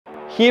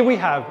Here we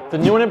have the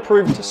new and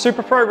improved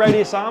SuperPro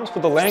Radius Arms for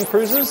the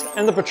Landcruisers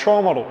and the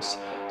Patrol models.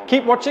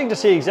 Keep watching to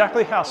see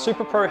exactly how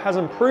SuperPro has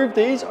improved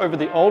these over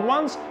the old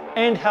ones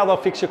and how they'll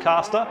fix your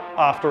caster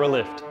after a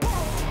lift.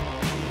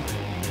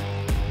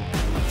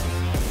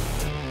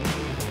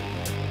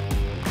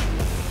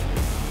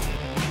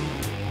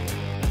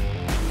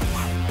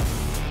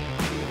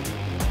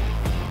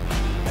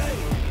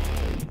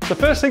 So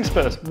first things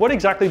first, what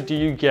exactly do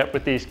you get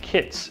with these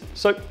kits?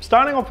 So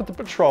starting off with the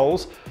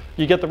Patrols,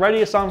 you get the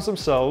Radius Arms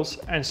themselves,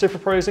 and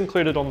SuperPro is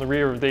included on the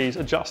rear of these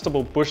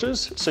adjustable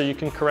bushes so you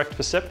can correct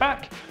for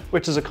setback,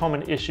 which is a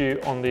common issue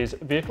on these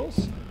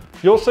vehicles.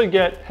 You also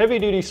get heavy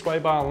duty sway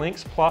bar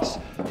links plus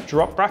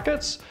drop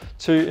brackets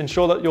to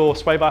ensure that your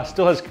sway bar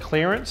still has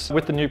clearance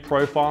with the new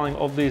profiling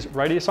of these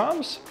Radius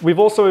Arms. We've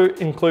also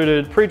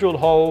included pre-drilled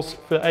holes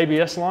for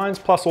ABS lines,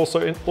 plus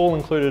also all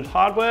included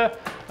hardware,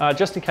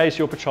 just in case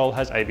your Patrol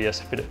has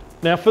ABS fitted.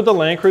 Now for the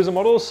Landcruiser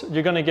models,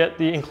 you're gonna get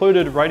the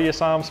included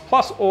Radius Arms,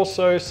 plus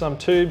also some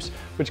tubes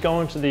which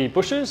go into the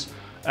bushes,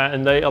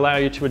 and they allow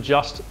you to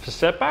adjust for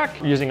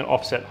setback using an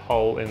offset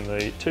hole in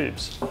the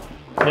tubes.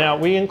 Now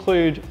we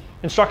include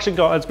instruction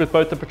guides with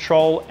both the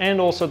Patrol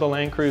and also the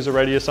Landcruiser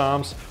Radius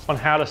Arms on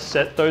how to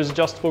set those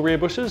adjustable rear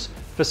bushes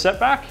for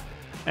setback.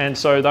 And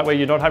so that way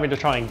you're not having to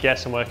try and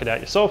guess and work it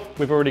out yourself.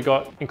 We've already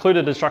got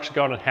included instruction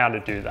guide on how to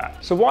do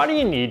that. So why do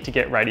you need to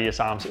get Radius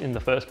Arms in the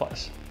first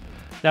place?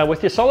 Now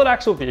with your solid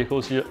axle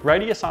vehicles, your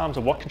Radius Arms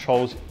are what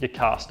controls your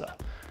caster.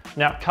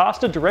 Now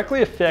caster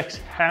directly affects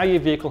how your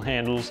vehicle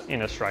handles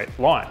in a straight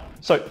line.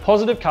 So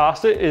positive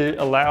caster, it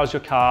allows your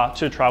car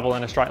to travel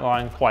in a straight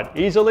line quite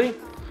easily.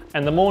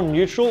 And the more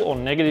neutral or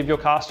negative your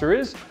caster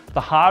is, the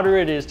harder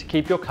it is to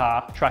keep your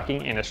car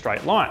tracking in a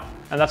straight line.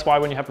 And that's why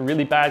when you have a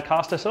really bad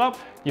caster setup,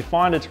 you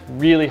find it's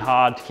really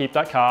hard to keep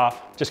that car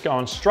just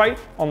going straight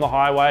on the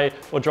highway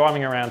or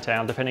driving around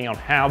town, depending on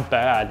how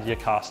bad your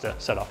caster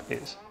setup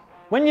is.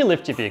 When you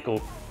lift your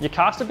vehicle, your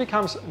caster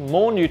becomes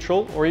more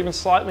neutral or even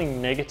slightly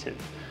negative.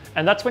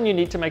 And that's when you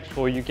need to make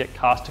sure you get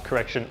caster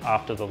correction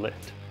after the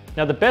lift.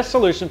 Now the best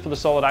solution for the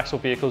solid axle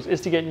vehicles is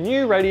to get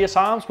new Radius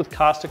Arms with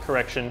caster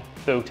correction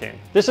built in.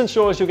 This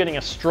ensures you're getting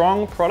a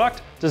strong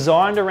product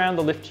designed around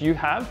the lift you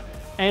have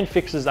and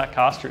fixes that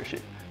caster issue.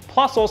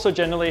 Plus also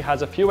generally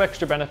has a few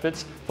extra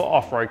benefits for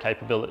off-road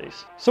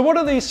capabilities. So what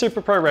do these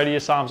SuperPro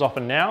Radius Arms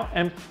offer now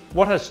and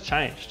what has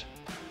changed?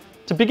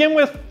 To begin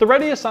with, the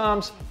Radius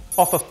Arms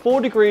offer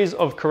 4 degrees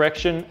of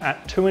correction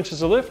at 2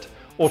 inches of lift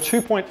or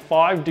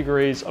 2.5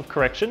 degrees of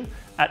correction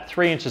at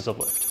 3 inches of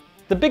lift.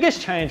 The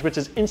biggest change, which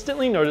is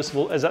instantly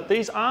noticeable, is that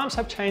these arms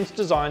have changed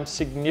design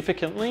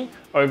significantly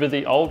over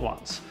the old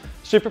ones.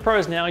 SuperPro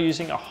is now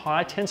using a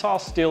high tensile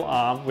steel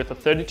arm with a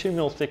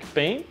 32mm thick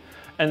beam,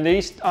 and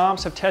these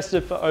arms have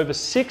tested for over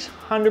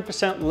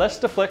 600% less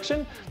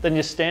deflection than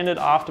your standard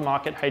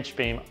aftermarket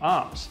H-beam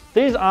arms.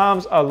 These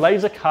arms are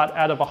laser cut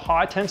out of a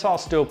high tensile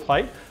steel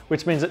plate,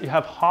 which means that you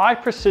have high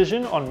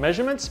precision on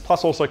measurements,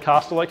 plus also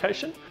caster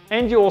location,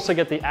 and you also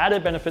get the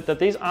added benefit that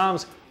these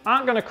arms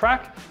aren't going to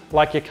crack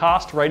like your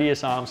cast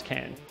Radius Arms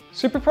can.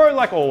 SuperPro,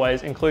 like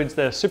always, includes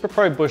their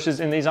SuperPro bushes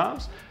in these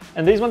arms,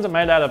 and these ones are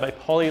made out of a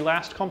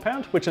polylast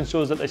compound, which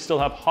ensures that they still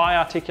have high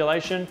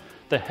articulation,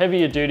 they're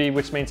heavier duty,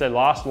 which means they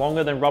last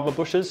longer than rubber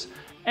bushes,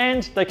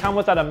 and they come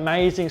with that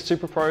amazing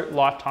SuperPro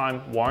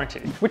lifetime warranty,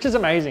 which is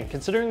amazing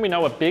considering we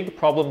know a big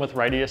problem with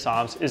Radius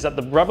Arms is that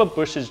the rubber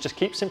bushes just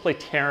keep simply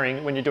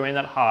tearing when you're doing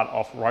that hard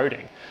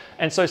off-roading.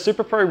 And so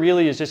SuperPro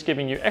really is just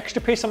giving you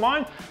extra peace of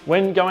mind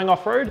when going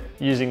off-road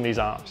using these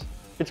arms.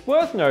 It's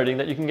worth noting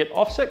that you can get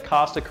offset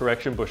caster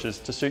correction bushes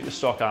to suit your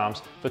stock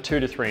arms for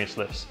 2 to 3 inch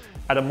lifts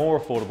at a more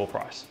affordable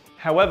price.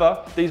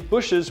 However, these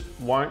bushes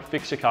won't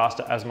fix your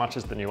caster as much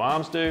as the new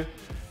arms do.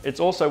 It's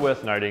also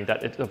worth noting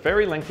that it's a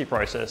very lengthy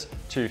process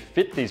to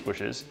fit these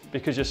bushes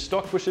because your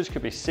stock bushes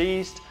could be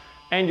seized,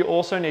 and you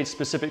also need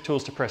specific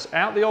tools to press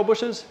out the old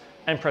bushes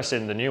and press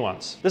in the new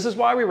ones. This is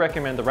why we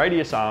recommend the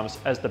Radius Arms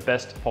as the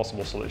best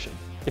possible solution.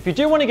 If you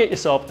do want to get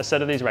yourself a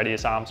set of these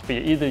Radius Arms for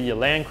either your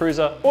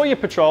Landcruiser or your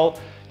Patrol,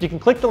 you can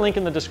click the link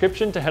in the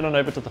description to head on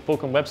over to the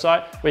Fulcrum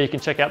website where you can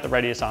check out the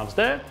Radius Arms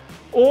there.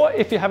 Or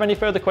if you have any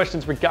further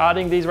questions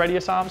regarding these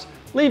Radius Arms,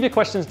 leave your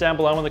questions down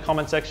below in the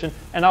comment section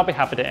and I'll be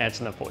happy to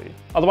answer them for you.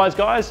 Otherwise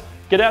guys,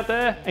 get out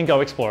there and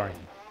go exploring.